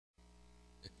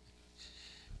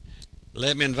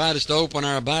Let me invite us to open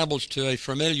our Bibles to a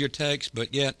familiar text,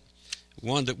 but yet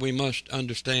one that we must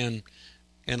understand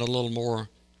in a little more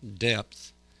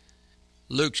depth.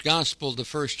 Luke's Gospel, the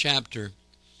first chapter.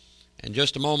 In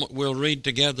just a moment, we'll read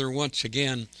together once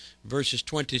again verses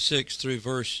 26 through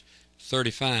verse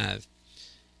 35.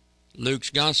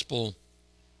 Luke's Gospel,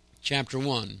 chapter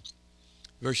 1,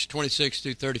 verses 26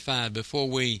 through 35. Before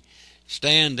we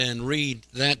stand and read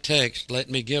that text, let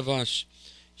me give us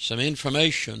some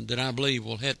information that I believe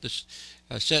will set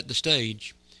the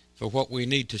stage for what we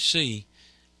need to see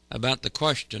about the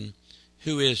question,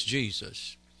 who is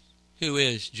Jesus? Who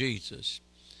is Jesus?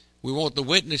 We want the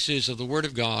witnesses of the Word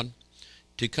of God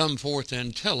to come forth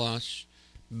and tell us,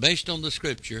 based on the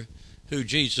Scripture, who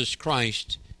Jesus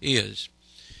Christ is.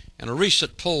 In a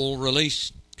recent poll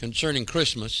released concerning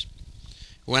Christmas,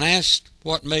 when asked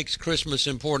what makes Christmas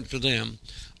important to them,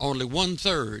 only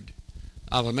 1/3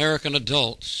 of American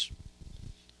adults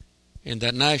in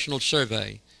that national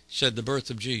survey said the birth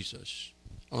of Jesus.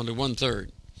 Only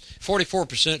 1/3.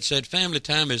 44% said family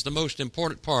time is the most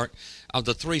important part of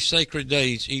the 3 sacred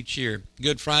days each year,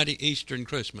 Good Friday, Easter, and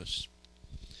Christmas.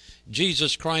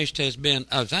 Jesus Christ has been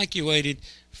evacuated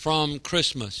from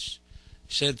Christmas,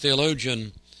 said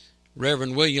theologian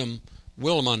Reverend William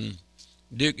Willman,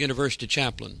 Duke University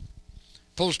chaplain.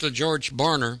 Pollster George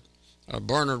Barner, a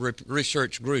Barner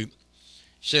Research Group,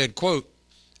 said, quote,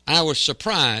 "I was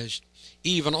surprised,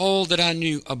 even all that I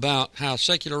knew about how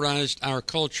secularized our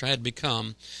culture had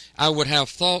become, I would have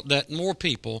thought that more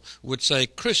people would say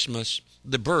Christmas,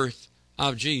 the birth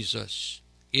of Jesus,"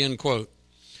 end quote.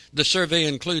 The survey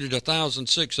included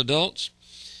 1,006 adults,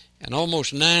 and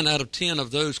almost 9 out of 10 of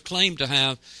those claimed to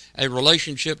have a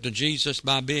relationship to Jesus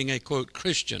by being a, quote,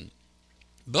 Christian.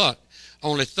 But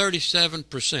only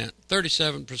 37%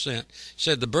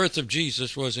 said the birth of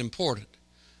Jesus was important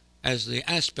as the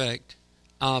aspect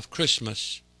of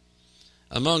Christmas.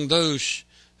 Among those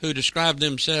who described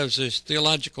themselves as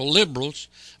theological liberals,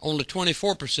 only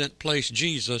 24% placed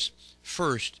Jesus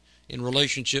first in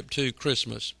relationship to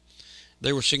Christmas.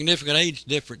 There were significant age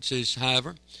differences,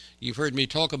 however. You've heard me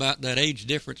talk about that age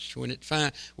difference when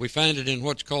we find it in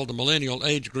what's called the millennial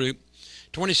age group.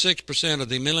 26% of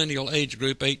the millennial age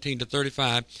group, 18 to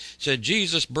 35, said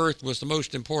Jesus' birth was the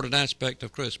most important aspect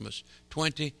of Christmas.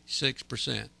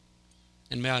 26%.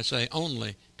 And may I say,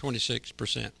 only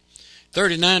 26%.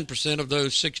 39% of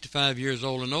those 65 years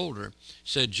old and older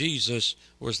said Jesus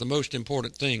was the most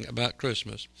important thing about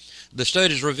Christmas. The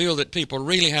studies reveal that people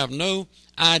really have no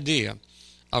idea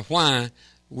of why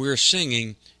we're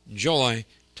singing joy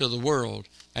to the world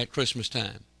at Christmas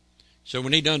time. So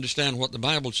we need to understand what the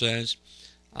Bible says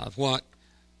of what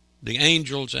the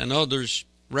angels and others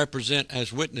represent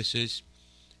as witnesses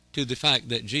to the fact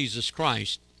that Jesus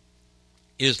Christ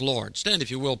is Lord. Stand, if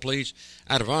you will, please,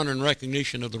 out of honor and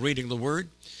recognition of the reading of the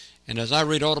Word. And as I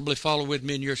read audibly, follow with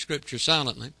me in your Scripture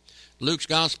silently. Luke's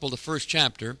Gospel, the first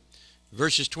chapter,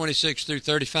 verses 26 through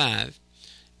 35.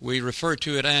 We refer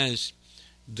to it as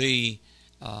the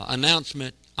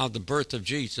announcement of the birth of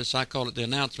Jesus. I call it the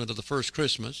announcement of the first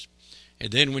Christmas.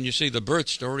 And then when you see the birth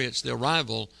story, it's the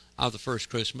arrival of the first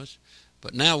Christmas.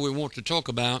 But now we want to talk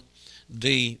about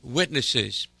the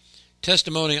witnesses,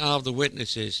 testimony of the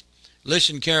witnesses.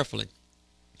 Listen carefully.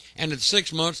 And in the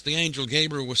 6th month, the angel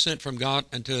Gabriel was sent from God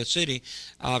unto a city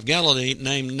of Galilee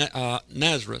named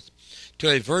Nazareth,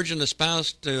 to a virgin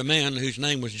espoused to a man whose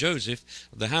name was Joseph,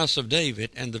 of the house of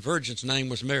David, and the virgin's name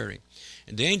was Mary.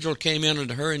 And the angel came in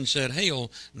unto her and said,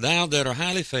 Hail, thou that art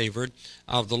highly favored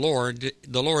of the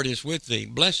Lord is with thee.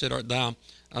 Blessed art thou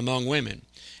among women.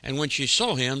 And when she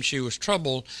saw him, she was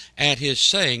troubled at his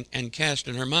saying, and cast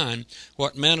in her mind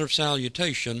what manner of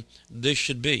salutation this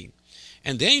should be.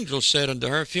 And the angel said unto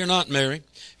her, Fear not, Mary,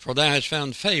 for thou hast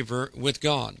found favor with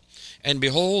God. And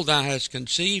behold, thou hast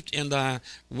conceived in thy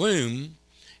womb,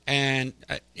 and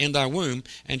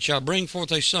shall bring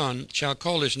forth a son, shall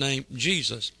call his name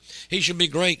Jesus. He shall be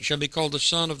great, shall be called the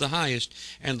Son of the Highest,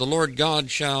 and the Lord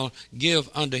God shall give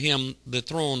unto him the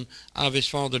throne of his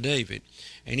father David.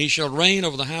 And he shall reign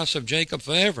over the house of Jacob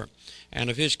forever, and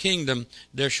of his kingdom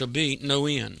there shall be no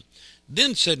end.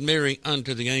 Then said Mary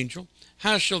unto the angel,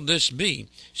 How shall this be,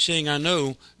 seeing I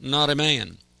know not a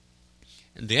man?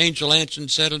 And the angel answered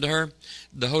and said unto her,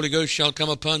 The Holy Ghost shall come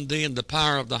upon thee, and the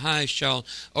power of the highest shall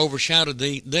overshadow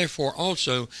thee. Therefore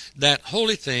also that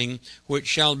holy thing which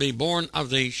shall be born of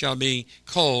thee shall be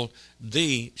called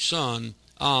the Son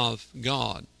of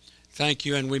God. Thank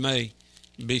you, and we may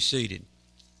be seated.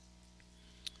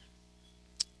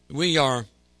 We are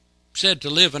said to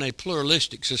live in a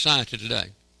pluralistic society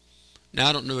today. Now,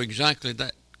 I don't know exactly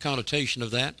that connotation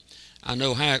of that. I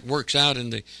know how it works out in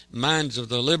the minds of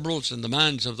the liberals and the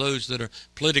minds of those that are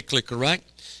politically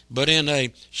correct. But in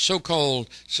a so-called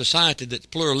society that's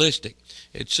pluralistic,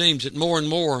 it seems that more and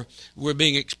more we're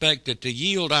being expected to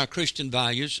yield our Christian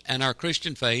values and our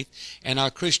Christian faith and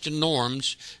our Christian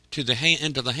norms into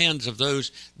the hands of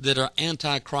those that are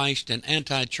anti-Christ and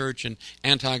anti-church and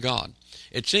anti-God.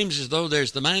 It seems as though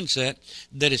there's the mindset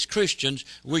that as Christians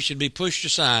we should be pushed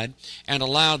aside and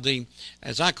allow the,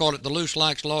 as I call it, the loose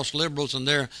likes lost liberals and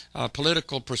their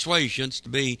political persuasions to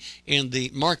be in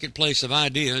the marketplace of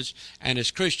ideas, and as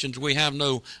Christians we have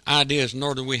no ideas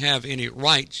nor do we have any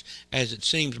rights as it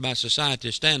seems by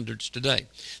society's standards today.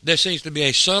 There seems to be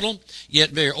a subtle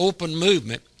yet very open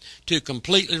movement to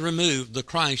completely remove the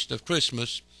Christ of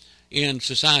Christmas in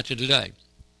society today.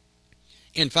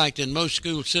 In fact, in most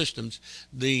school systems,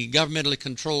 the governmentally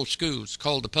controlled schools,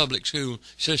 called the public school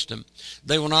system,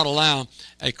 they will not allow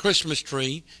a Christmas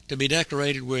tree to be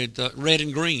decorated with red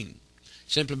and green,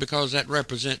 simply because that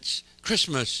represents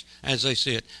Christmas as they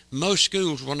see it. Most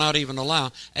schools will not even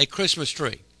allow a Christmas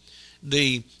tree.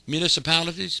 The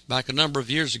municipalities, back a number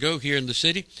of years ago here in the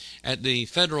city, at the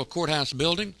federal courthouse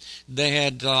building, they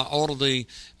had all of the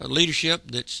leadership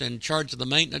that's in charge of the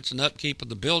maintenance and upkeep of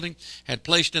the building had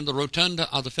placed in the rotunda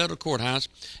of the federal courthouse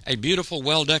a beautiful,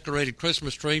 well-decorated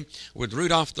Christmas tree with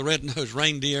Rudolph the Red-Nosed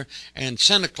Reindeer and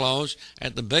Santa Claus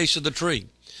at the base of the tree.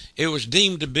 It was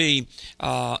deemed to be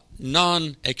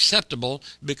non-acceptable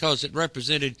because it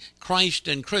represented Christ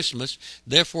and Christmas.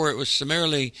 Therefore, it was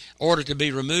summarily ordered to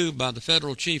be removed by the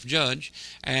federal chief judge,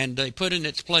 and they put in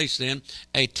its place then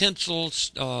a tinsel,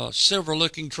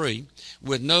 silver-looking tree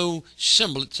with no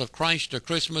semblance of Christ or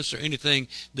Christmas or anything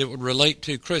that would relate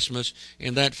to Christmas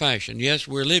in that fashion. Yes,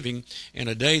 we're living in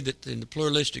a day that in the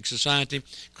pluralistic society,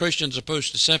 Christians are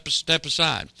supposed to step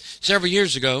aside. Several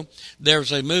years ago, there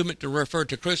was a movement to refer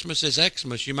to Christmas as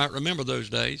Xmas. You might remember those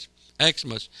days.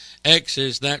 Xmas. X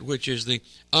is that which is the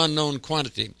unknown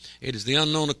quantity. It is the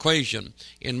unknown equation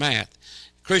in math.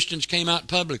 Christians came out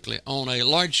publicly on a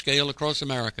large scale across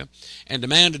America and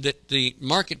demanded that the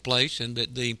marketplace and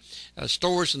that the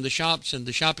stores and the shops and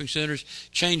the shopping centers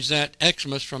change that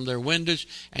Xmas from their windows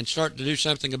and start to do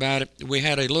something about it. We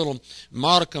had a little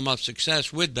modicum of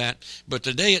success with that, but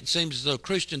today it seems as though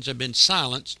Christians have been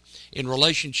silenced in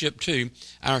relationship to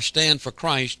our stand for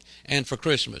Christ and for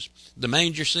Christmas. The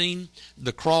manger scene,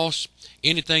 the cross,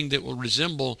 anything that will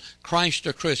resemble Christ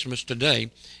or Christmas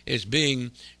today is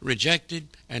being rejected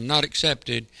and not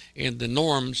accepted in the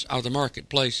norms of the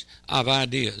marketplace of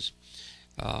ideas.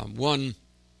 One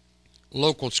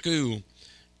local school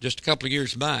just a couple of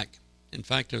years back, in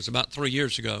fact it was about 3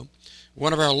 years ago,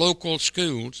 one of our local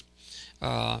schools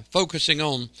focusing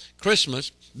on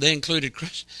Christmas, they included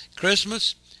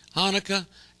Christmas, Hanukkah,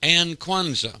 and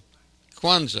Kwanzaa.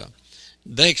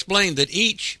 They explained that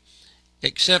each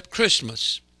except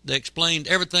Christmas. They explained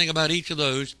everything about each of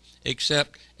those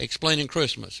except explaining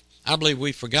Christmas. I believe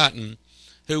we've forgotten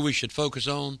who we should focus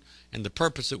on and the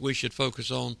purpose that we should focus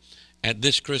on at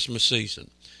this Christmas season.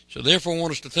 So therefore I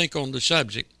want us to think on the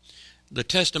subject, the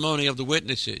testimony of the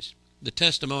witnesses. The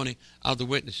testimony of the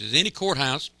witnesses. Any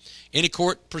courthouse, any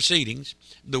court proceedings,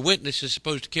 the witness is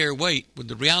supposed to carry weight with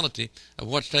the reality of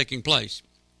what's taking place.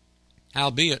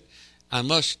 Howbeit, I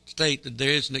must state that there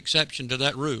is an exception to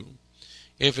that rule.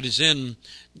 If it is in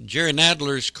Jerry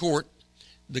Nadler's court,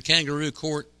 the Kangaroo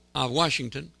Court of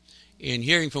Washington, in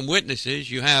hearing from witnesses,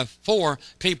 you have 4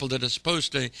 people that are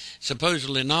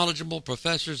supposedly knowledgeable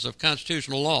professors of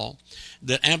constitutional law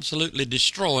that absolutely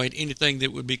destroyed anything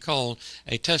that would be called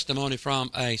a testimony from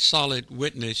a solid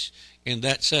witness in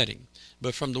that setting.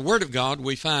 But from the Word of God,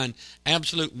 we find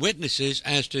absolute witnesses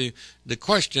as to the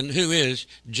question, who is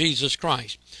Jesus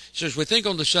Christ? So as we think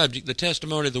on the subject, the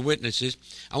testimony of the witnesses,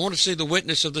 I want to see the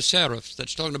witness of the seraphs,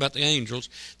 that's talking about the angels,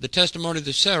 the testimony of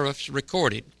the seraphs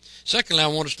recorded. Secondly, I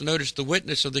want us to notice the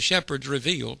witness of the shepherds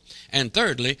revealed. And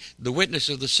thirdly, the witness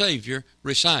of the Savior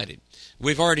recited.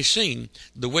 We've already seen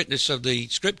the witness of the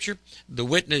Scripture, the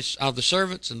witness of the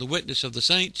servants, and the witness of the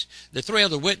saints. The 3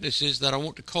 other witnesses that I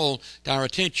want to call to our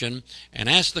attention and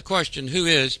ask the question, who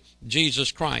is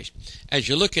Jesus Christ? As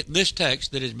you look at this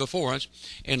text that is before us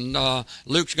in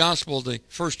Luke's Gospel, the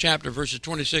 1st chapter, verses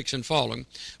 26 and following,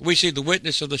 we see the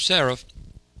witness of the seraph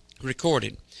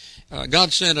recorded.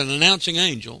 God sent an announcing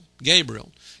angel,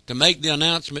 Gabriel, to make the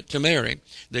announcement to Mary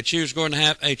that she was going to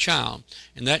have a child,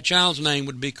 and that child's name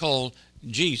would be called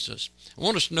Jesus. I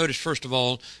want us to notice, first of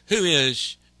all, who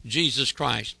is Jesus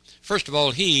Christ. First of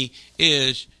all, He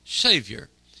is Savior.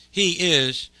 He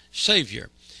is Savior.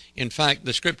 In fact,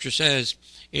 the Scripture says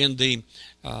in the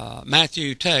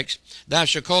Matthew text, thou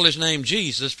shalt call his name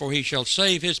Jesus, for he shall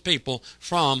save his people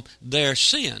from their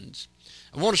sins.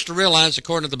 I want us to realize,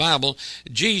 according to the Bible,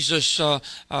 Jesus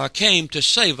came to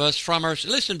save us from our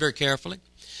sins. Listen very carefully.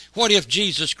 What if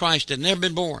Jesus Christ had never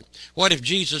been born? What if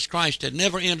Jesus Christ had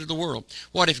never entered the world?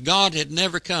 What if God had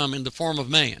never come in the form of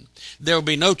man? There would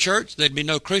be no church, there'd be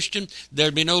no Christian,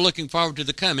 there'd be no looking forward to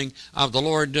the coming of the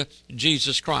Lord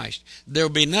Jesus Christ. There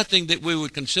would be nothing that we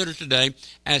would consider today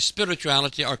as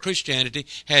spirituality or Christianity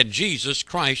had Jesus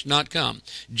Christ not come.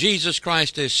 Jesus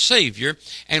Christ is Savior,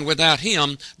 and without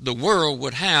him, the world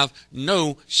would have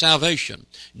no salvation.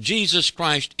 Jesus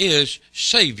Christ is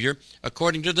Savior,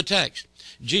 according to the text.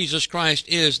 Jesus Christ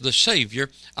is the Savior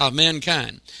of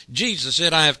mankind. Jesus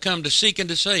said, I have come to seek and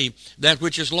to save that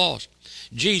which is lost.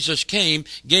 Jesus came,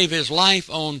 gave his life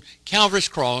on Calvary's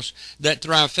cross, that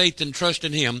through our faith and trust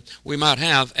in him, we might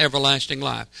have everlasting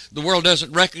life. The world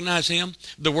doesn't recognize him.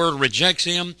 The world rejects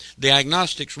him. The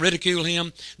agnostics ridicule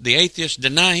him. The atheists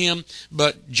deny him.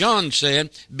 But John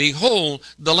said, behold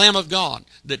the Lamb of God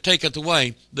that taketh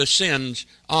away the sins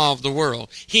of the world.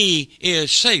 He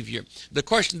is Savior. The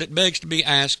question that begs to be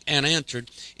asked and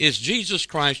answered, is Jesus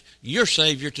Christ your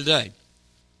Savior today?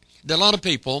 There are a lot of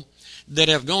people that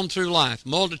have gone through life.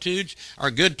 Multitudes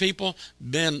are good people,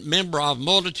 been member of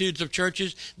multitudes of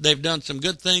churches. They've done some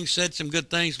good things, said some good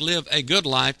things, lived a good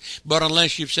life. But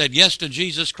unless you've said yes to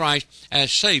Jesus Christ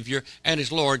as Savior and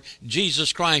as Lord,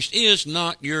 Jesus Christ is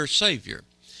not your Savior.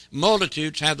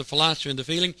 Multitudes have the philosophy and the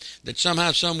feeling that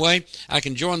somehow, some way, I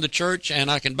can join the church and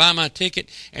I can buy my ticket,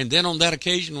 and then on that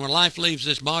occasion, when life leaves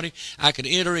this body, I can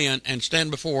enter in and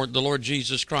stand before the Lord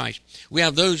Jesus Christ. We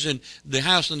have those in the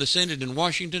House and the Senate in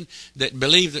Washington that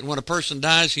believe that when a person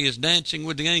dies, he is dancing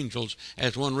with the angels,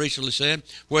 as one recently said,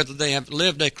 whether they have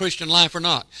lived a Christian life or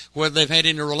not, whether they've had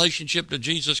any relationship to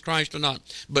Jesus Christ or not.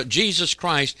 But Jesus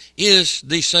Christ is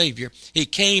the Savior. He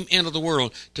came into the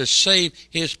world to save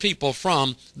his people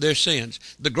from their sins.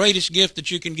 The greatest gift that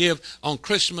you can give on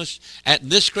Christmas, at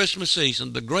this Christmas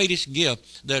season, the greatest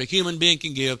gift that a human being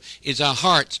can give is our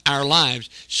hearts, our lives,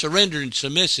 surrendered and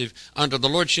submissive unto the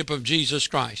Lordship of Jesus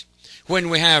Christ. When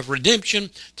we have redemption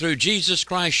through Jesus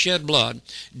Christ's shed blood,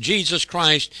 Jesus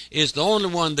Christ is the only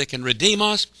one that can redeem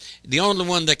us, the only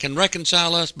one that can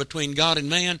reconcile us between God and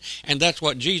man, and that's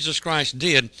what Jesus Christ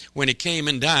did when he came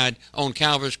and died on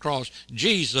Calvary's cross.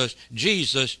 Jesus,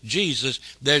 Jesus, Jesus.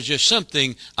 There's just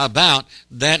something about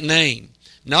that name.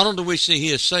 Not only do we see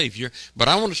he is Savior, but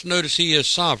I want us to notice he is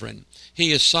sovereign.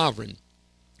 He is sovereign.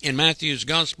 In Matthew's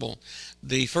Gospel,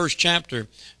 the first chapter,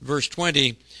 verse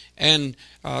 20 and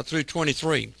through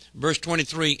 23. Verse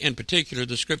 23 in particular,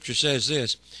 the Scripture says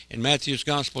this, in Matthew's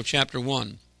Gospel, chapter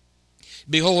 1.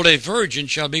 Behold, a virgin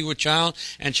shall be with child,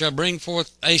 and shall bring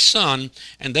forth a son,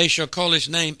 and they shall call his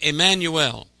name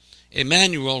Emmanuel.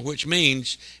 Emmanuel, which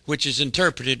is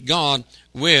interpreted, God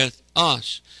with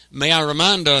us. May I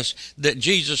remind us that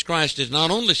Jesus Christ is not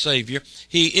only Savior,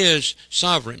 he is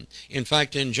sovereign. In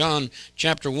fact, in John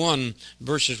chapter 1,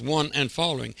 verses 1 and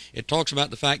following, it talks about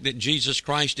the fact that Jesus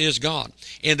Christ is God.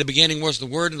 In the beginning was the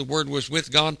Word, and the Word was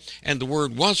with God, and the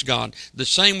Word was God. The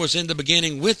same was in the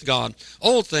beginning with God.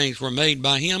 All things were made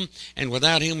by him, and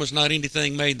without him was not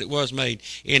anything made that was made.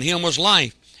 In him was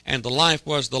life, and the life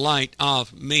was the light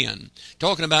of men.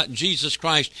 Talking about Jesus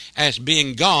Christ as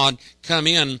being God come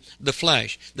in the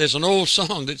flesh. There's an old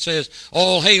song that says,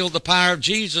 all hail the power of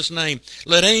Jesus' name.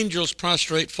 Let angels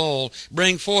prostrate fall.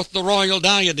 Bring forth the royal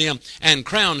diadem and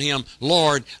crown him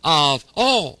Lord of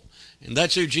all. And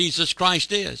that's who Jesus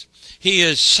Christ is. He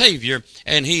is Savior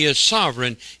and he is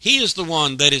sovereign. He is the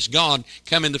one that is God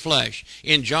come in the flesh.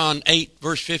 In John 8,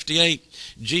 verse 58,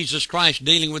 Jesus Christ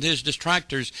dealing with his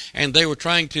detractors, and they were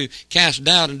trying to cast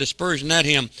doubt and dispersion at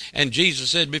him. And Jesus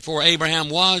said, before Abraham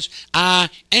was, I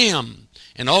am.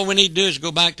 And all we need to do is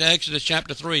go back to Exodus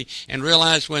chapter 3 and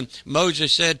realize when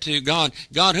Moses said to God,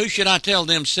 God, who should I tell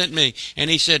them sent me? And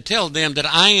he said, tell them that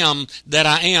I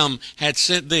am had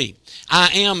sent thee. I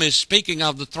am is speaking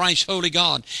of the thrice holy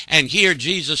God. And here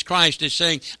Jesus Christ is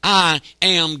saying, I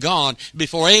am God.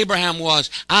 Before Abraham was,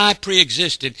 I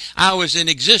pre-existed. I was in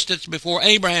existence before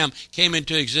Abraham came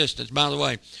into existence. By the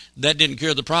way, that didn't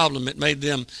cure the problem. It made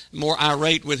them more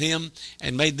irate with him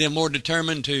and made them more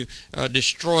determined to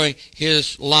destroy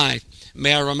his life.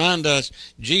 May I remind us,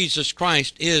 Jesus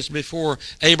Christ is before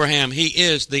Abraham. He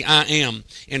is the I am.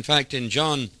 In fact, in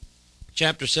John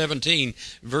chapter 17,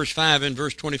 verse 5 and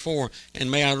verse 24,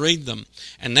 and may I read them.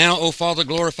 And now, O Father,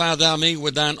 glorify thou me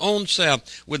with thine own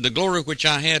self, with the glory which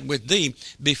I had with thee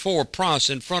before pros,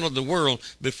 in front of the world,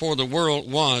 before the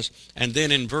world was. And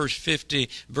then in verse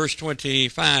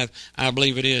 25, I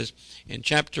believe it is, in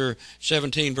chapter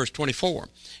 17, verse 24.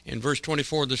 In verse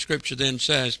 24, the scripture then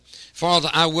says, Father,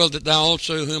 I will that thou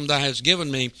also, whom thou hast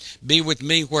given me, be with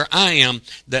me where I am,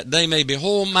 that they may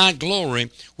behold my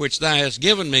glory, which thou hast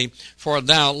given me, for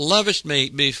thou lovest me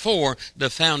before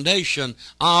the foundation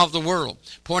of the world.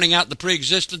 Pointing out the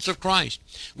preexistence of Christ.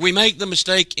 We make the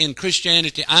mistake in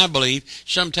Christianity, I believe,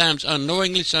 sometimes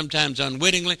unknowingly, sometimes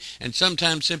unwittingly, and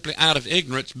sometimes simply out of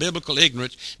ignorance, biblical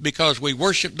ignorance, because we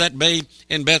worship that babe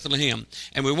in Bethlehem.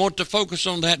 And we want to focus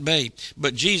on that babe.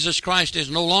 But Jesus Christ is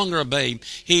no longer a babe.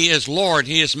 He is Lord.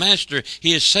 He is Master.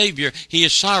 He is Savior. He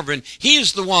is Sovereign. He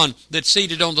is the one that's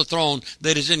seated on the throne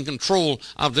that is in control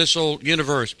of this old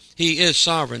universe. He is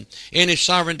sovereign. In His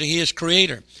sovereignty, He is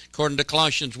Creator, according to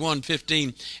Colossians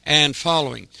 1:15 and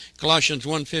following. Colossians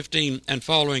 1:15 and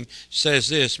following says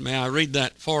this. May I read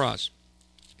that for us?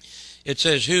 It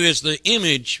says, who is the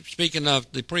image, speaking of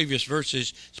the previous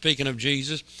verses, speaking of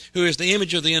Jesus, who is the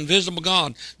image of the invisible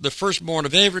God, the firstborn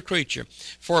of every creature.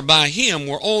 For by Him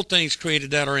were all things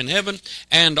created that are in heaven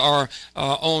and are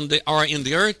in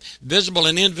the earth, visible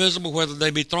and invisible, whether they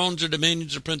be thrones or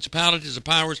dominions or principalities or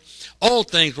powers. All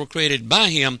things were created by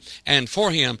Him and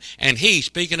for Him. And He,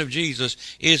 speaking of Jesus,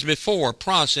 is before,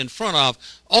 pros, in front of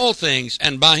all things,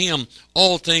 and by Him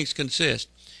all things consist.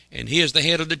 And He is the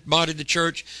head of the body of the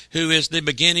church, who is the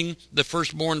beginning, the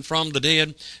firstborn from the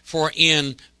dead, for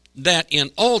in that in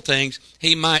all things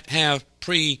He might have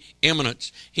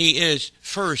preeminence. He is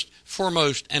first,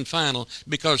 foremost, and final,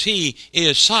 because He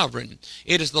is sovereign.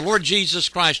 It is the Lord Jesus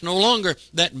Christ, no longer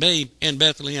that babe in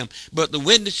Bethlehem. But the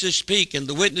witnesses speak, and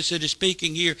the witness that is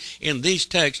speaking here in these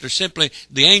texts are simply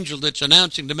the angel that's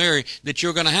announcing to Mary that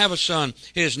you're going to have a son.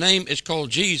 His name is called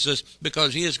Jesus,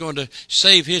 because He is going to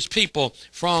save His people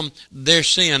from their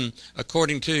sin,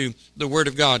 according to the Word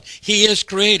of God. He is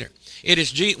Creator. It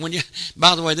is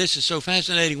by the way, this is so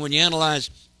fascinating when you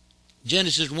analyze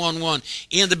Genesis 1:1,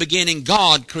 in the beginning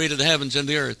God created the heavens and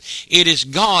the earth. It is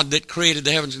God that created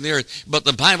the heavens and the earth. But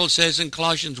the Bible says in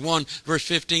Colossians 1, verse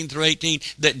 15 through 18,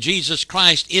 that Jesus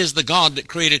Christ is the God that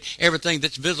created everything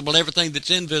that's visible, everything that's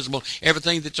invisible,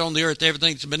 everything that's on the earth,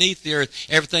 everything that's beneath the earth,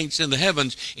 everything that's in the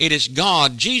heavens. It is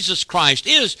God. Jesus Christ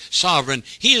is sovereign.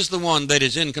 He is the one that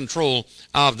is in control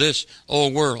of this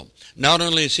old world. Not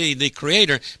only is He the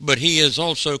Creator, but He is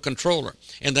also controller.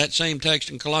 In that same text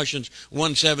in Colossians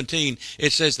 1:17,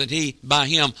 it says that by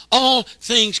Him, all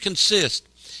things consist.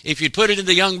 If you put it in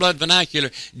the Youngblood vernacular,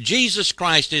 Jesus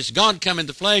Christ is God come in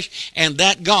the flesh, and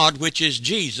that God, which is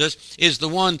Jesus, is the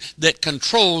one that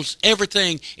controls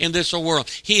everything in this whole world.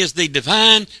 He is the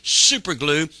divine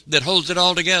superglue that holds it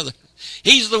all together.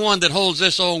 He's the one that holds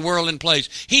this old world in place.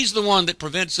 He's the one that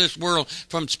prevents this world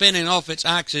from spinning off its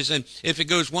axis, and if it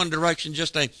goes one direction,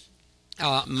 just a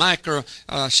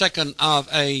microsecond of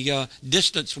a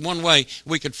distance one way,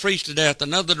 we could freeze to death.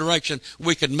 Another direction,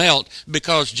 we could melt,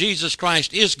 because Jesus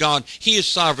Christ is God. He is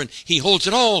sovereign. He holds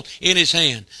it all in His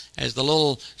hand. As the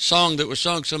little song that was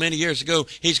sung so many years ago,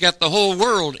 He's got the whole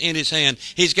world in His hand.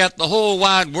 He's got the whole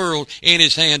wide world in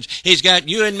His hands. He's got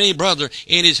you and me, brother,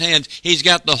 in His hands. He's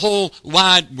got the whole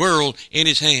wide world in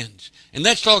His hands. And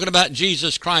that's talking about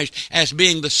Jesus Christ as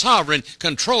being the sovereign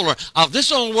controller of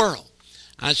this old world.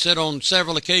 I said on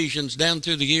several occasions down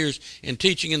through the years in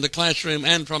teaching in the classroom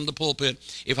and from the pulpit,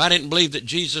 if I didn't believe that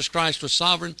Jesus Christ was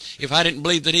sovereign, if I didn't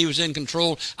believe that He was in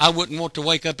control, I wouldn't want to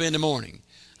wake up in the morning.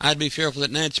 I'd be fearful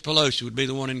that Nancy Pelosi would be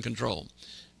the one in control.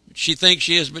 She thinks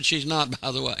she is, but she's not,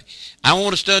 by the way. I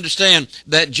want us to understand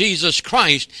that Jesus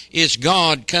Christ is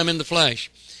God come in the flesh.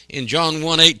 In John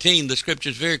 1:18, the scripture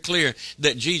is very clear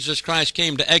that Jesus Christ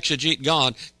came to exegete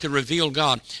God, to reveal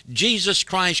God. Jesus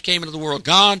Christ came into the world.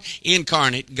 God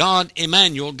incarnate, God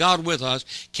Emmanuel, God with us,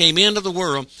 came into the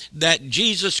world that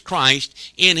Jesus Christ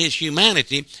in His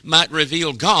humanity might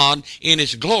reveal God in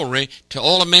His glory to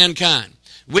all of mankind.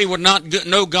 We would not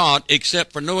know God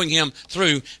except for knowing Him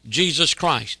through Jesus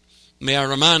Christ. May I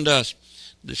remind us,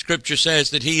 the scripture says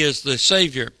that He is the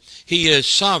Savior. He is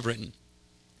sovereign.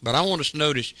 But I want us to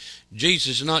notice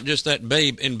Jesus is not just that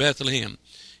babe in Bethlehem.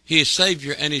 He is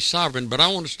Savior and He's sovereign. But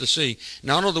I want us to see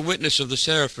not only the witness of the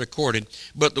seraph recorded,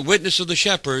 but the witness of the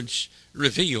shepherds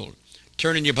revealed.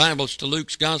 Turn in your Bibles to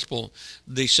Luke's Gospel,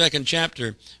 the 2nd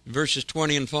chapter, verses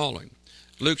 20 and following.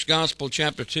 Luke's Gospel,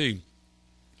 chapter 2,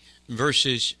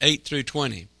 verses 8 through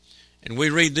 20. And we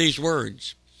read these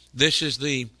words. This is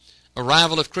the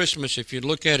arrival of Christmas, if you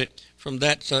look at it from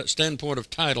that standpoint of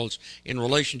titles in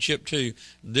relationship to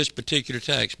this particular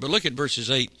text. But look at verses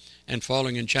 8 and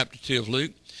following in chapter 2 of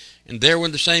Luke. And there were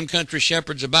in the same country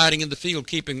shepherds abiding in the field,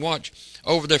 keeping watch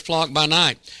over their flock by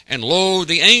night. And lo,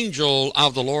 the angel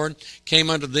of the Lord came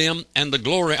unto them, and the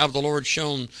glory of the Lord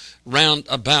shone round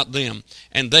about them,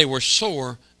 and they were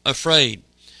sore afraid.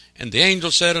 And the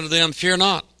angel said unto them, Fear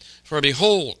not, for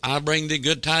behold, I bring thee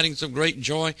good tidings of great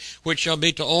joy, which shall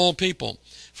be to all people.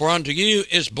 For unto you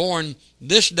is born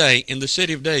this day in the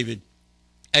city of David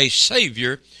a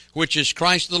Savior, which is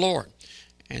Christ the Lord.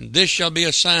 And this shall be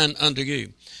a sign unto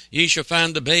you. Ye shall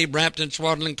find the babe wrapped in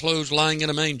swaddling clothes, lying in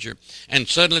a manger. And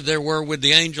suddenly there were with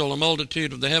the angel a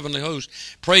multitude of the heavenly host,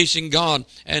 praising God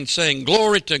and saying,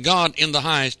 Glory to God in the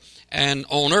highest, and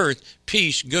on earth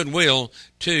peace, goodwill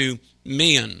to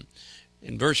men.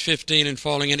 In verse 15 and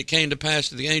following, and it came to pass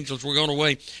that the angels were gone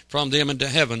away from them into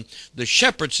heaven. The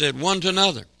shepherds said one to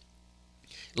another,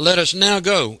 Let us now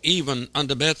go even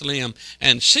unto Bethlehem,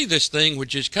 and see this thing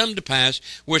which is come to pass,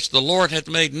 which the Lord hath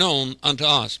made known unto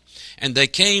us. And they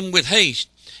came with haste,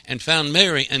 and found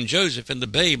Mary and Joseph and the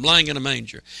babe lying in a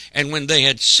manger. And when they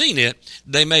had seen it,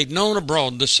 they made known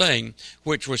abroad the saying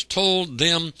which was told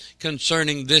them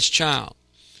concerning this child.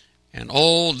 And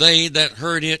all they that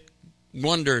heard it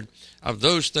wondered of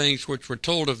those things which were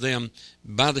told of them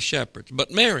by the shepherds.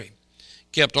 But Mary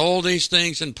kept all these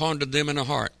things and pondered them in her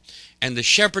heart. And the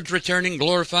shepherds returning,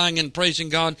 glorifying and praising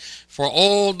God for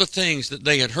all the things that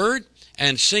they had heard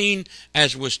and seen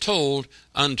as was told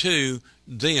unto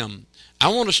them. I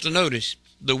want us to notice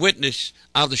the witness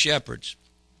of the shepherds.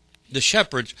 The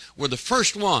shepherds were the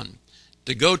first one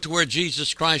to go to where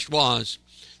Jesus Christ was.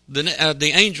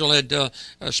 The angel had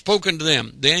spoken to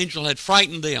them. The angel had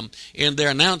frightened them in their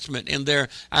announcement, in their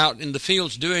out in the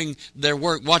fields doing their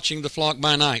work, watching the flock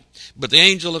by night. But the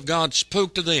angel of God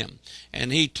spoke to them,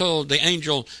 and the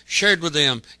angel shared with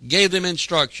them, gave them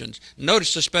instructions.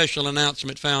 Notice the special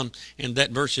announcement found in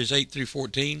that verses 8 through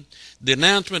 14. The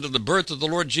announcement of the birth of the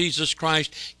Lord Jesus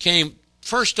Christ came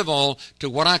first of all to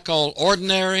what I call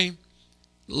ordinary,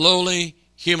 lowly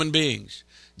human beings.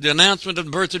 The announcement of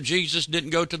the birth of Jesus didn't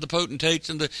go to the potentates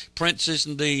and the princes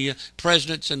and the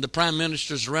presidents and the prime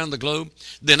ministers around the globe.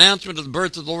 The announcement of the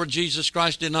birth of the Lord Jesus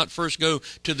Christ did not first go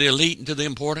to the elite and to the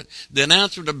important. The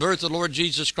announcement of the birth of the Lord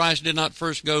Jesus Christ did not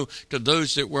first go to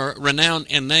those that were renowned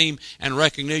in name and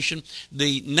recognition.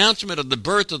 The announcement of the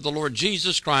birth of the Lord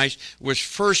Jesus Christ was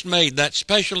first made, that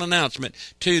special announcement,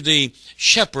 to the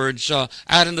shepherds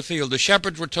out in the field. The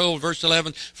shepherds were told, verse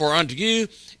 11, For unto you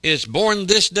is born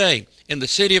this day in the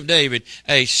city of David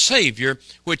a Savior,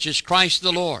 which is Christ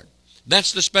the Lord.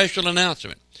 That's the special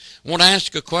announcement. I want to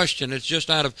ask a question. It's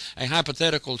just out of a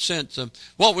hypothetical sense of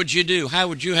what would you do? How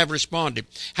would you have responded?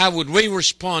 How would we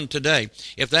respond today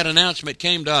if that announcement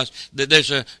came to us that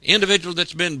there's an individual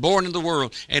that's been born in the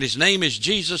world and his name is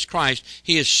Jesus Christ.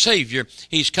 He is Savior.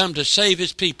 He's come to save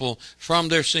his people from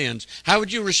their sins. How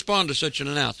would you respond to such an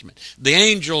announcement? The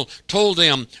angel told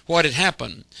them what had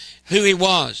happened, who he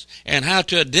was, and how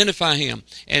to identify him,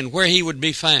 and where he would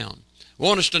be found. I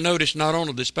want us to notice not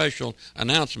only the special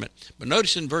announcement, but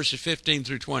notice in verses 15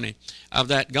 through 20 of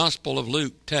that Gospel of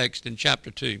Luke text in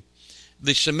chapter 2,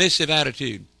 the submissive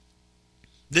attitude.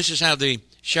 This is how the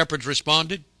shepherds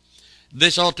responded.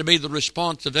 This ought to be the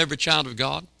response of every child of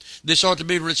God. This ought to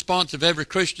be the response of every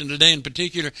Christian today, in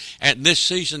particular at this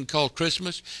season called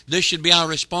Christmas. This should be our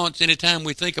response anytime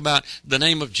we think about the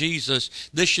name of Jesus.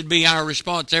 This should be our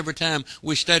response every time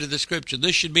we study the Scripture.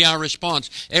 This should be our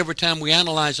response every time we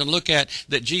analyze and look at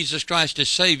that Jesus Christ is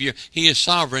Savior. He is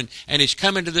sovereign, and He's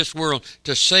come into this world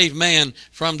to save man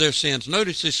from their sins.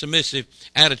 Notice this submissive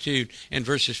attitude in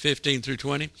verses 15 through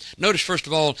 20. Notice first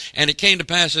of all, and it came to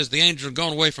pass as the angels had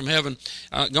gone away from heaven,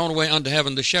 gone away unto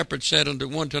heaven, the shepherds said unto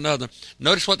one to another.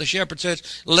 Notice what the shepherd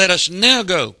says, Let us now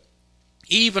go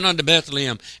even unto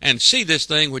Bethlehem, and see this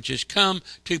thing which is come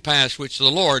to pass, which the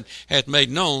Lord hath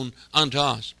made known unto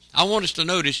us. I want us to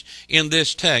notice in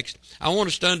this text, I want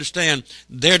us to understand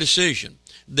their decision.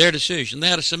 Their decision. They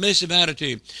had a submissive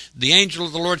attitude. The angel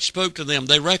of the Lord spoke to them.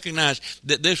 They recognized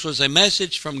that this was a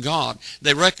message from God.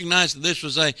 They recognized that this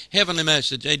was a heavenly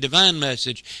message, a divine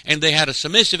message, and they had a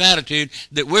submissive attitude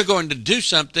that we're going to do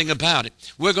something about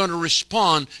it. We're going to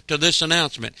respond to this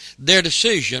announcement. Their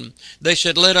decision, they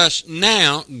said, let us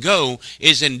now go,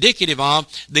 is indicative of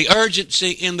the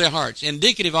urgency in their hearts,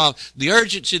 indicative of the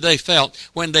urgency they felt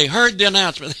when they heard the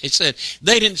announcement.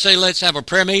 They didn't say, let's have a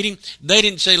prayer meeting. They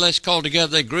didn't say, let's call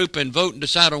together a group and vote and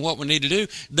decide on what we need to do.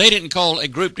 They didn't call a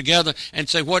group together and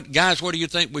say, guys, what do you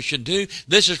think we should do?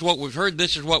 This is what we've heard.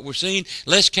 This is what we've seen.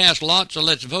 Let's cast lots or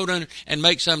let's vote on it and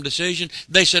make some decision.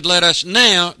 They said, let us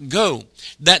now go.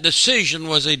 That decision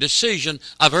was a decision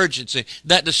of urgency.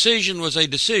 That decision was a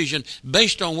decision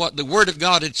based on what the Word of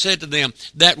God had said to them.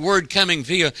 That word coming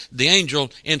via the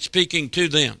angel and speaking to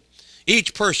them.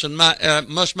 Each person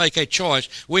must make a choice.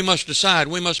 We must decide.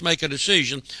 We must make a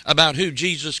decision about who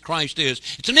Jesus Christ is.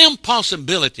 It's an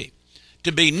impossibility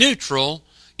to be neutral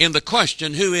in the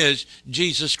question, who is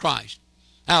Jesus Christ?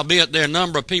 Albeit there are a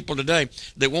number of people today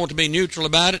that want to be neutral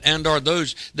about it, and are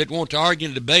those that want to argue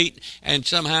and debate and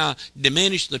somehow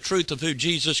diminish the truth of who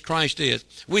Jesus Christ is.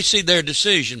 We see their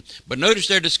decision, but notice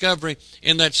their discovery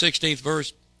in that 16th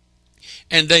verse.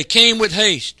 And they came with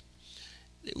haste.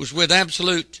 It was with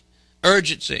absolute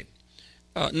urgency,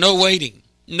 no waiting,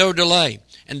 no delay.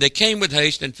 And they came with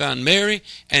haste and found Mary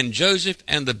and Joseph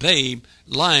and the babe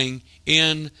lying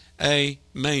in a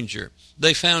manger.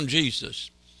 They found Jesus.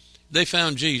 They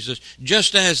found Jesus.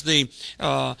 Just as the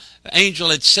angel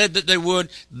had said that they would,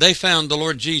 they found the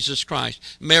Lord Jesus Christ.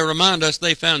 May I remind us,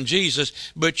 they found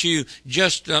Jesus, but you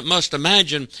just must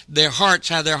imagine their hearts,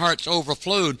 how their hearts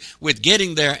overflowed with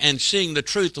getting there and seeing the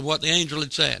truth of what the angel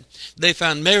had said. They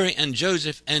found Mary and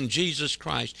Joseph and Jesus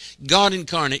Christ, God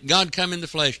incarnate, God come in the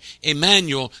flesh,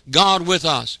 Emmanuel, God with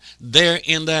us, there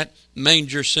in that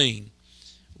manger scene.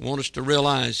 I want us to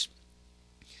realize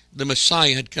the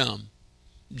Messiah had come.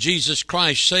 Jesus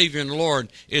Christ, Savior and Lord,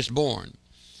 is born.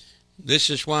 This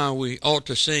is why we ought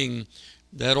to sing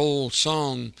that old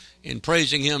song in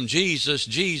praising Him, Jesus,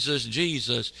 Jesus,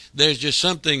 Jesus. There's just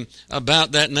something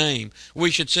about that name.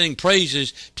 We should sing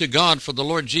praises to God for the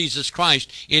Lord Jesus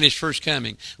Christ in His first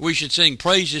coming. We should sing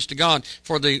praises to God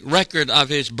for the record of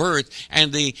His birth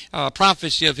and the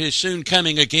prophecy of His soon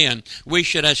coming again. We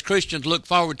should, as Christians, look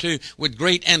forward to with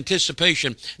great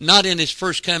anticipation. Not in His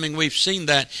first coming, we've seen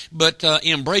that, but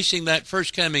embracing that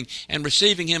first coming and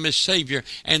receiving Him as Savior,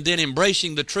 and then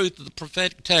embracing the truth of the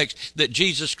prophetic text that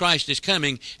Jesus Christ is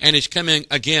coming and is coming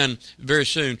again very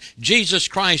soon. Jesus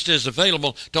Christ is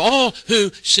available to all who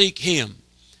seek Him.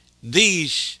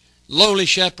 These lowly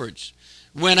shepherds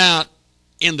went out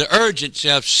in the urgency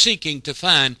of seeking to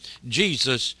find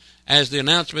Jesus as the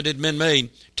announcement had been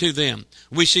made to them.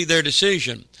 We see their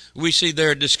decision. We see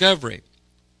their discovery.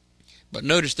 But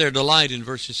notice their delight in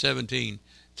verses 17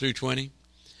 through 20.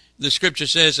 The Scripture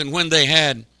says, and when they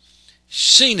had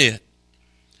seen it,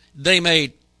 they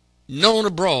made known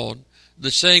abroad the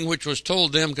saying which was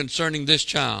told them concerning this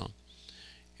child.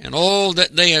 And all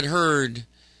that they had heard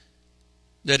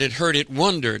it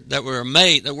wondered, that were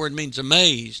amazed. That word means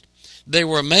amazed. They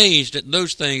were amazed at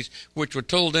those things which were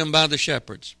told them by the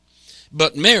shepherds.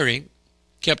 But Mary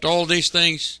kept all these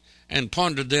things and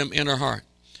pondered them in her heart.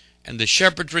 And the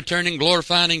shepherds returning,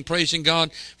 glorifying and praising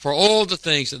God for all the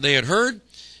things that they had heard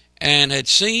and had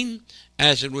seen,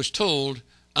 as it was told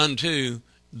unto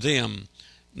them.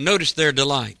 Notice their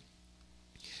delight.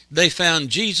 They found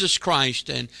Jesus Christ,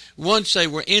 and once they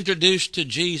were introduced to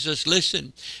Jesus,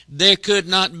 listen, there could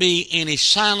not be any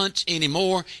silence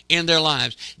anymore in their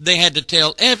lives. They had to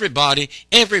tell everybody,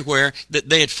 everywhere, that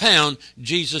they had found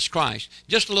Jesus Christ.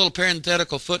 Just a little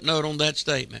parenthetical footnote on that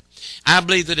statement. I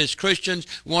believe that as Christians,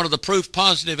 one of the proof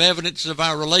positive evidences of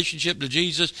our relationship to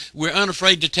Jesus, we're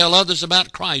unafraid to tell others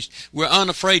about Christ. We're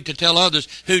unafraid to tell others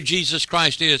who Jesus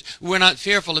Christ is. We're not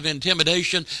fearful of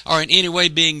intimidation or in any way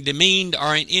being demeaned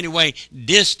or in any way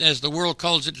dissed, as the world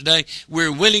calls it today.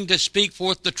 We're willing to speak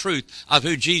forth the truth of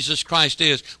who Jesus Christ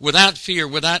is without fear,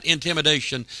 without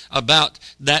intimidation about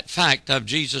that fact of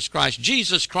Jesus Christ.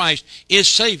 Jesus Christ is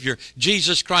Savior.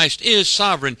 Jesus Christ is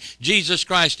sovereign. Jesus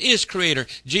Christ is Creator.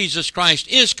 Jesus Christ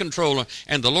is controller,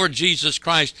 and the Lord Jesus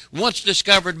Christ, once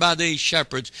discovered by these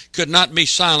shepherds, could not be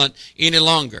silent any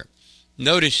longer.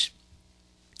 Notice,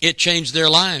 it changed their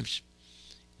lives.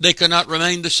 They could not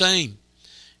remain the same.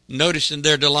 Notice in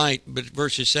their delight, but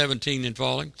verses 17 and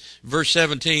following. Verse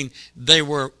 17, they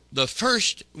were the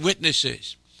first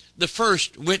witnesses. The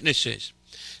first witnesses.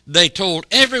 They told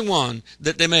everyone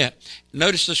that they met.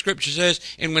 Notice the Scripture says,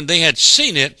 and when they had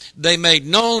seen it, they made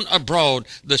known abroad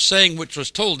the saying which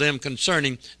was told them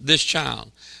concerning this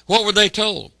child. What were they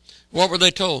told? What were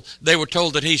they told? They were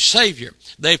told that He's Savior.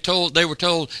 They were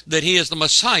told that He is the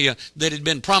Messiah that had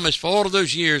been promised for all of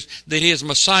those years, that He is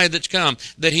Messiah that's come,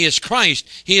 that He is Christ,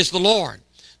 He is the Lord.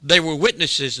 They were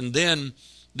witnesses, and then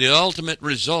the ultimate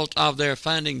result of their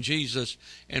finding Jesus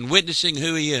and witnessing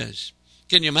who He is.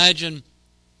 Can you imagine?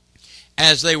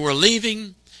 As they were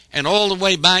leaving and all the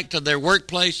way back to their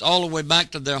workplace, all the way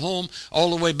back to their home, all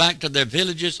the way back to their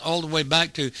villages, all the way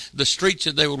back to the streets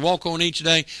that they would walk on each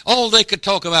day. All they could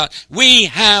talk about, we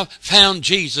have found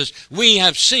Jesus. We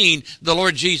have seen the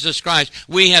Lord Jesus Christ.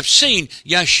 We have seen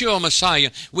Yeshua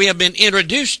Messiah. We have been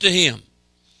introduced to him.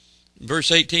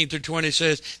 Verse 18 through 20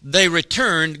 says, they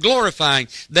returned glorifying.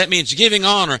 That means giving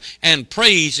honor and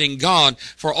praising God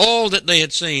for all that they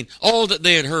had seen, all that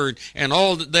they had heard, and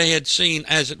all that they had seen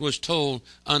as it was told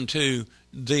unto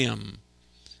them.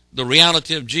 The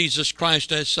reality of Jesus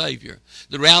Christ as Savior,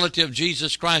 the reality of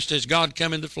Jesus Christ as God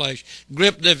come in the flesh,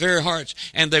 gripped their very hearts,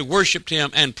 and they worshiped him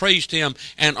and praised him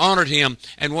and honored him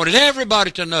and wanted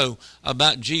everybody to know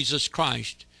about Jesus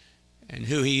Christ and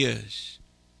who he is.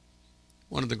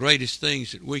 One of the greatest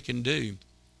things that we can do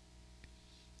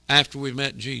after we've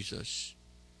met Jesus,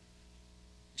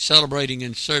 celebrating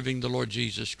and serving the Lord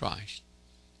Jesus Christ,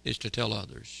 is to tell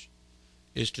others.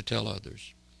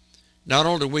 Not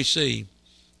only do we see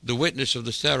the witness of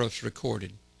the seraphs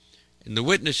recorded and the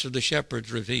witness of the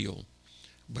shepherds revealed,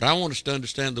 but I want us to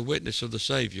understand the witness of the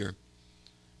Savior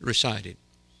recited.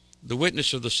 The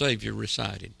witness of the Savior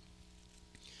recited.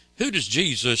 Who does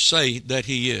Jesus say that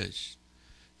he is?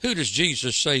 Who does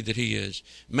Jesus say that he is?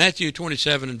 Matthew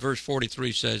 27 and verse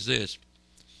 43 says this.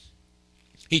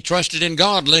 He trusted in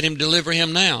God, let him deliver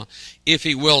him now, if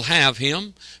he will have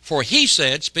him. For he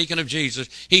said, speaking of Jesus,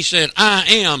 he said, I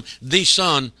am the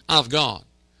Son of God.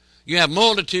 You have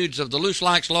multitudes of the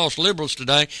loose-likes, lost liberals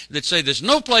today that say there's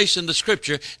no place in the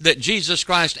Scripture that Jesus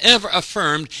Christ ever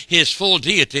affirmed his full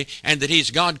deity and that he's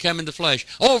God come in the flesh.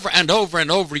 Over and over and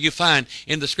over you find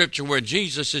in the Scripture where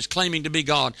Jesus is claiming to be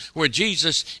God, where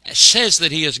Jesus says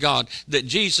that he is God, that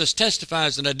Jesus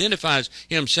testifies and identifies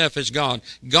himself as God,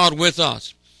 God with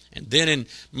us. And then in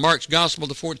Mark's Gospel,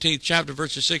 the 14th chapter,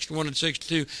 verses 61 and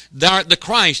 62, thou art the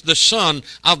Christ, the Son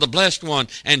of the Blessed One.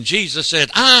 And Jesus said,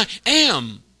 I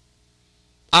am.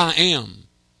 I am.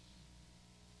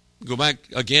 Go back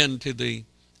again to the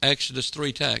Exodus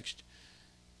 3 text.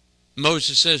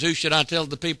 Moses says, who should I tell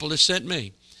the people that sent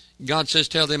me? God says,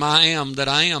 tell them I am that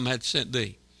I am had sent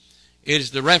thee. It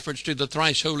is the reference to the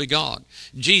thrice holy God.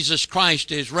 Jesus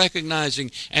Christ is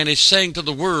recognizing and is saying to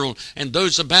the world and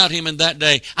those about him in that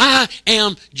day, I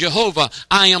am Jehovah.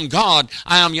 I am God.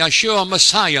 I am Yeshua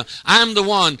Messiah. I am the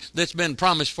one that's been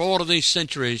promised for all of these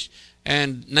centuries,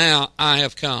 and now I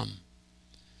have come.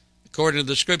 According to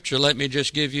the Scripture, let me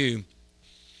just give you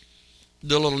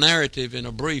the little narrative in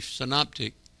a brief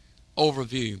synoptic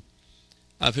overview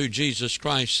of who Jesus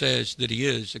Christ says that he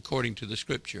is according to the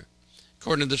Scripture.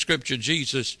 According to the Scripture,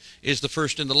 Jesus is the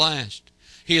first and the last.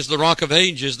 He is the Rock of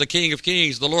Ages, the King of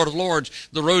Kings, the Lord of Lords,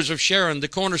 the Rose of Sharon, the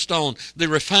Cornerstone, the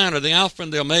Refiner, the Alpha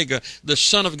and the Omega, the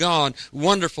Son of God,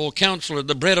 Wonderful Counselor,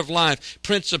 the Bread of Life,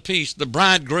 Prince of Peace, the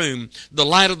Bridegroom, the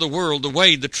Light of the World, the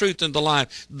Way, the Truth, and the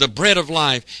Life, the Bread of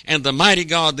Life, and the Mighty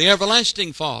God, the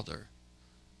Everlasting Father.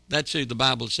 That's who the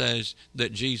Bible says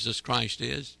that Jesus Christ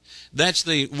is. That's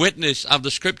the witness of the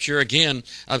Scripture again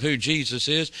of who Jesus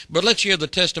is. But let's hear the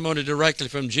testimony directly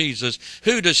from Jesus.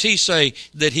 Who does he say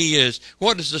that he is?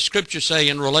 What does the Scripture say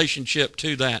in relationship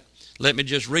to that? Let me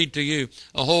just read to you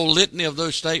a whole litany of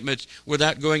those statements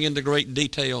without going into great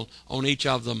detail on each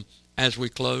of them as we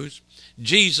close.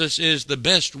 Jesus is the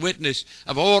best witness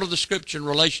of all of the Scripture in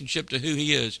relationship to who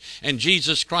he is. And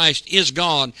Jesus Christ is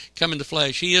God come in the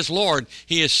flesh. He is Lord.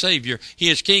 He is Savior. He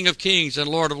is King of Kings and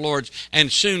Lord of Lords,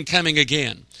 and soon coming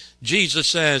again. Jesus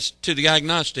says to the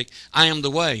agnostic, I am the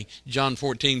way, John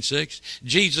 14:6.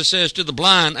 Jesus says to the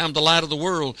blind, I am the light of the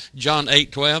world, John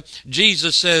 8:12.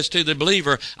 Jesus says to the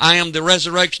believer, I am the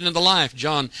resurrection and the life,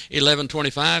 John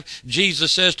 11:25.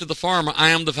 Jesus says to the farmer, I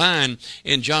am the vine,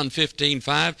 in John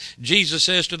 15:5. Jesus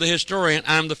says to the historian,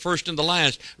 I am the first and the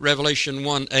last, Revelation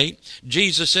 1:8.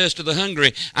 Jesus says to the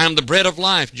hungry, I am the bread of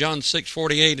life, John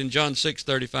 6:48 and John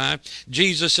 6:35.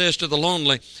 Jesus says to the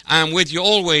lonely, I am with you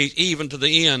always, even to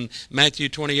the end, Matthew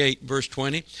 28, verse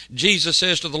 20. Jesus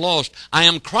says to the lost, I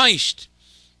am Christ,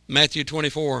 Matthew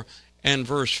 24 and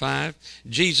verse 5.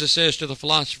 Jesus says to the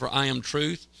philosopher, I am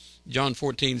truth, John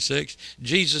 14:6.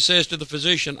 Jesus says to the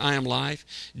physician, I am life,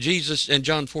 Jesus, in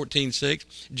John 14:6.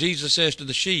 Jesus says to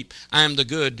the sheep, I am the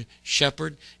good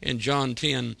shepherd, in John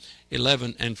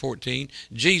 10:11 and 14.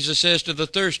 Jesus says to the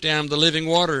thirsty, I am the living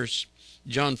waters,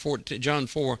 John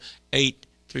 4:8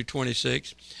 through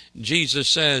 26. Jesus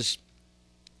says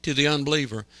to the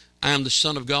unbeliever, I am the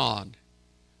Son of God.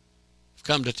 I've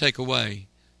come to take away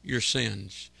your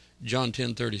sins. John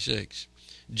 10:36.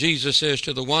 Jesus says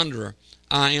to the wanderer,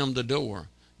 I am the door.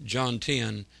 John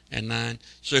 10:9.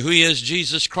 So who is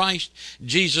Jesus Christ?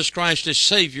 Jesus Christ is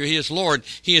Savior. He is Lord.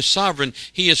 He is sovereign.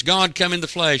 He is God come in the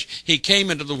flesh. He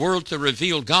came into the world to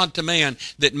reveal God to man,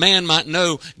 that man might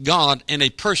know God in a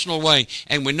personal way.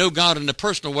 And we know God in a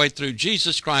personal way through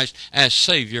Jesus Christ as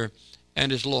Savior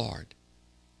and as Lord.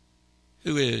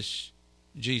 Who is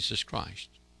Jesus Christ?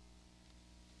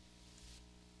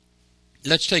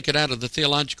 Let's take it out of the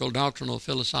theological, doctrinal,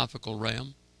 philosophical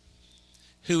realm.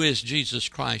 Who is Jesus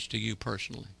Christ to you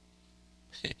personally?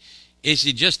 Is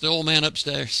he just the old man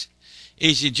upstairs?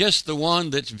 Is he just the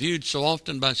one that's viewed so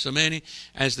often by so many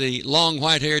as the long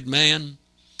white-haired man,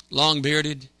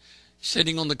 long-bearded,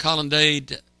 sitting on the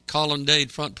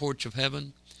colonnade front porch of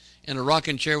heaven, in a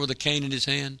rocking chair with a cane in his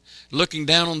hand, looking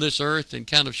down on this earth and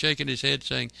kind of shaking his head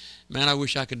saying, man, I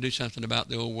wish I could do something about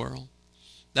the old world.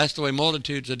 That's the way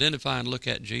multitudes identify and look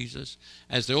at Jesus,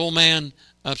 as the old man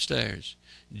upstairs.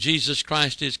 Jesus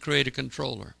Christ is creator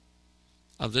controller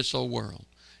of this old world.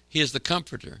 He is the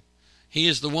comforter. He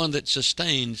is the one that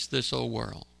sustains this old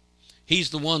world.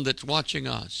 He's the one that's watching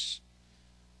us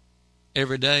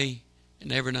every day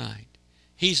and every night.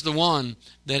 He's the one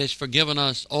that has forgiven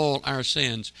us all our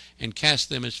sins and cast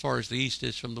them as far as the east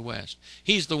is from the west.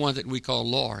 He's the one that we call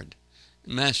Lord,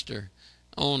 Master,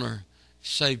 Owner,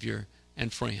 Savior,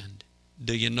 and Friend.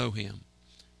 Do you know him?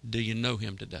 Do you know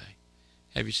him today?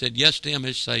 Have you said yes to him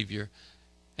as Savior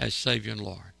and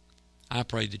Lord? I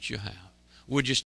pray that you have. Would you